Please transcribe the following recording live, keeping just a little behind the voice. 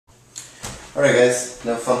Alright guys,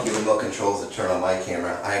 no funky remote controls to turn on my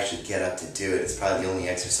camera. I actually get up to do it. It's probably the only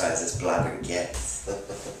exercise this blogger gets.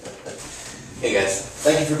 Hey guys,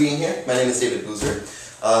 thank you for being here. My name is David Boozer,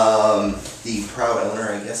 the proud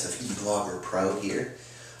owner, I guess, of eBlogger Pro here.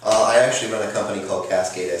 I actually run a company called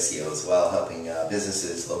Cascade SEO as well, helping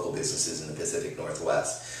businesses, local businesses in the Pacific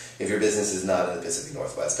Northwest. If your business is not in the Pacific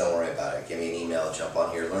Northwest, don't worry about it. Give me an email, jump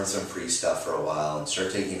on here, learn some free stuff for a while, and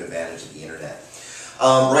start taking advantage of the internet.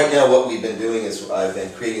 Right now what we've been doing is I've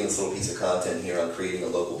been creating this little piece of content here on creating a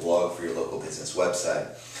local blog for your local business website.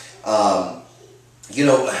 You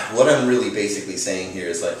know, what I'm really basically saying here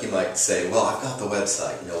is, like, you might say, well, I've got the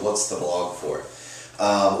website, you know, what's the blog for?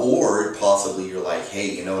 Or possibly you're like,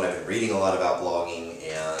 hey, you know what, I've been reading a lot about blogging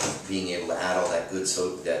and being able to add all that good,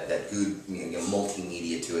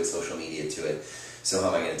 multimedia to it, social media to it, so how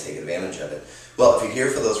am I going to take advantage of it? Well, if you're here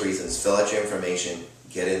for those reasons, fill out your information,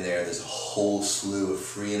 get in there. There's a whole slew of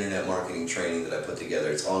free internet marketing training that I put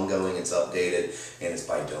together. It's ongoing, it's updated, and it's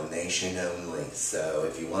by donation only. So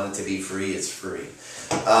if you want it to be free, it's free.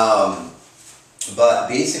 But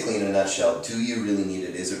basically, in a nutshell, do you really need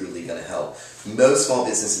it? Is it really going to help? Most small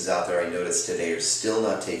businesses out there, I noticed today, are still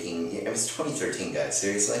not taking, it's 2013, guys,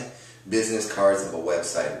 seriously? Business cards of a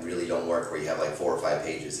website really don't work where you have like 4 or 5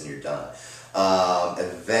 pages and you're done.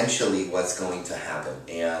 Eventually what's going to happen,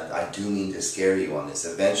 and I do mean to scare you on this,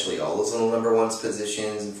 eventually all those little number 1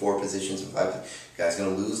 positions and 4 positions and 5, you guys are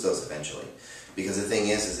going to lose those eventually. Because the thing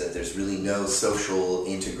is that there's really no social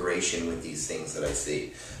integration with these things that I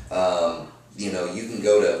see. You know, you can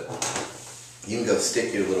go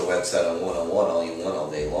stick your little website on one-on-one all you want all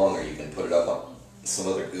day long, or you can put it up on some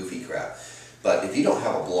other goofy crap. But if you don't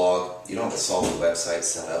have a blog, you don't have a solid website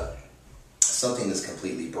set up, something that's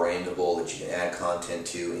completely brandable that you can add content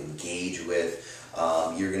to, engage with,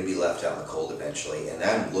 you're going to be left out in the cold eventually. And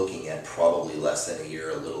I'm looking at probably less than a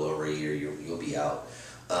year, a little over a year, you'll be out.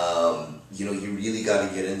 You know, you really got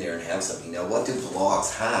to get in there and have something. Now, what do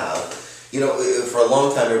blogs have? You know, for a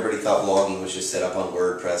long time, everybody thought blogging was just set up on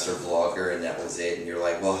WordPress or Blogger, and that was it. And you're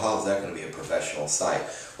like, well, how is that going to be a professional site?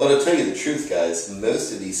 Well, to tell you the truth, guys,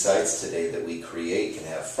 most of these sites today that we create can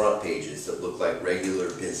have front pages that look like regular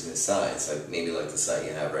business sites, like maybe like the site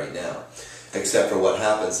you have right now. Except for what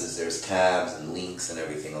happens is there's tabs and links and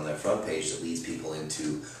everything on that front page that leads people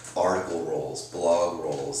into article roles, blog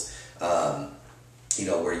roles, you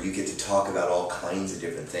know, where you get to talk about all kinds of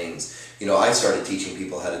different things. You know, I started teaching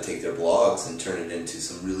people how to take their blogs and turn it into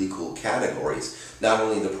some really cool categories. Not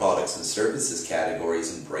only the products and services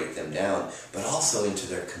categories and break them down, but also into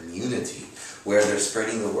their community, where they're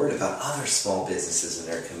spreading the word about other small businesses in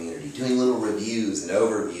their community, doing little reviews and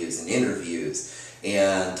overviews and interviews,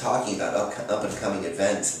 and talking about up and coming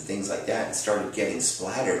events and things like that, and started getting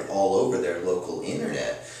splattered all over their local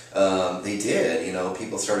internet. They did, you know,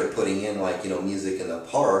 people started putting in, like, you know, music in the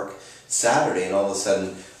park Saturday, and all of a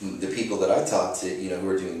sudden the people that I talked to, you know, who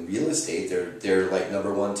are doing real estate, they're like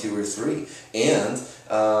number 1, 2, or 3, and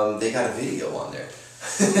they got a video on there,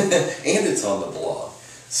 and it's on the blog.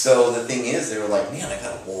 So the thing is, they were like, man, I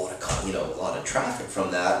got a lot of traffic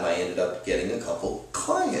from that, and I ended up getting a couple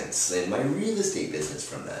clients in my real estate business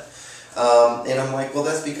from that. And I'm like, well,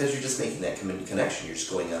 that's because you're just making that connection. You're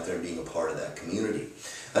just going out there and being a part of that community.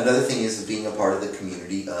 Another thing is being a part of the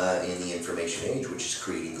community in the information age, which is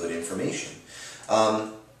creating good information.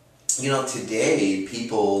 You know, today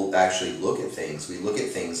people actually look at things. We look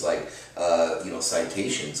at things like, you know,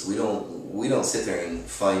 citations. We don't sit there and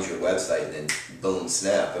find your website and then boom,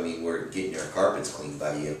 snap. I mean, we're getting our carpets cleaned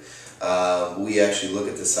by you. We actually look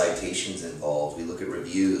at the citations involved. We look at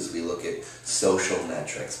reviews. We look at social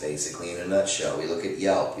metrics, basically, in a nutshell. We look at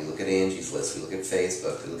Yelp. We look at Angie's List. We look at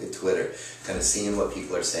Facebook. We look at Twitter, kind of seeing what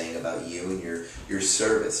people are saying about you and your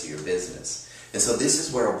service, your business. And so this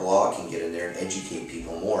is where a blog can get in there and educate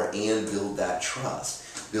people more and build that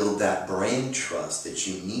trust, build that brand trust that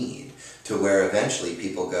you need, to where eventually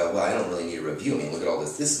people go, well, I don't really need a review. I mean, look at all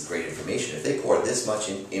this. This is great information. If they pour this much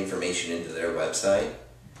information into their website,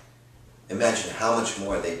 imagine how much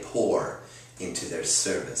more they pour into their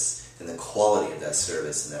service and the quality of that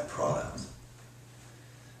service and that product.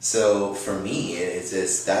 So for me,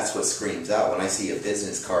 that's what screams out. When I see a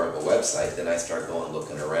business card of a website, then I start going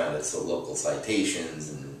looking around at some local citations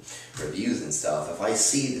and reviews and stuff. If I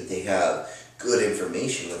see that they have good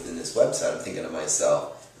information within this website, I'm thinking to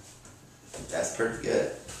myself, that's pretty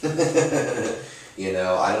good. You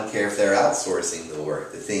know, I don't care if they're outsourcing the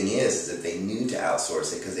work. The thing is that they knew to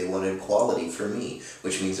outsource it because they wanted quality for me,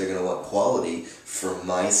 which means they're going to want quality for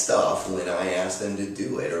my stuff when I ask them to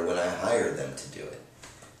do it or when I hire them to do it.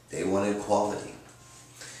 They wanted quality.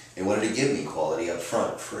 They wanted to give me quality up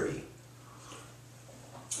front, free.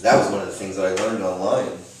 that was one of the things that I learned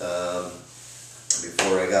online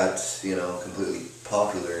before I got, you know, completely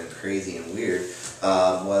popular and crazy and weird,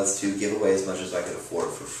 was to give away as much as I could afford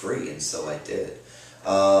for free, and so I did.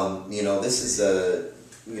 You know, this is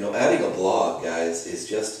adding a blog, guys, is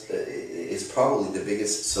just is probably the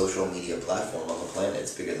biggest social media platform on the planet.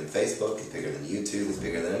 It's bigger than Facebook, it's bigger than YouTube, it's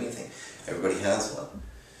bigger than anything. Everybody has one.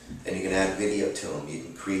 And you can add video to them. You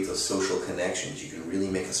can create those social connections. You can really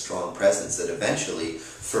make a strong presence that eventually,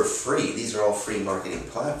 for free, these are all free marketing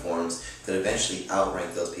platforms that eventually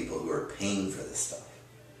outrank those people who are paying for this stuff.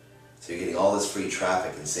 So you're getting all this free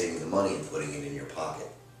traffic and saving the money and putting it in your pocket.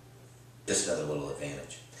 Just another little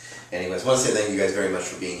advantage. Anyways, I want to say thank you guys very much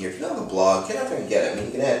for being here. If you don't have a blog, get out there and get it. I mean,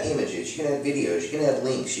 you can add images, you can add videos, you can add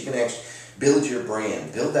links, you can actually build your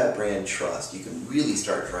brand, build that brand trust. You can really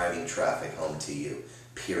start driving traffic home to you.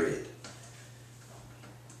 Period.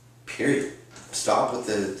 Period. Stop with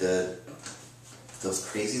those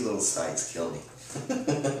crazy little sites. Kill me.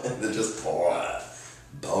 They're just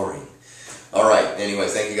boring. All right.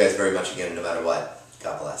 Anyways, thank you guys very much again. No matter what,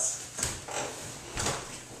 God bless.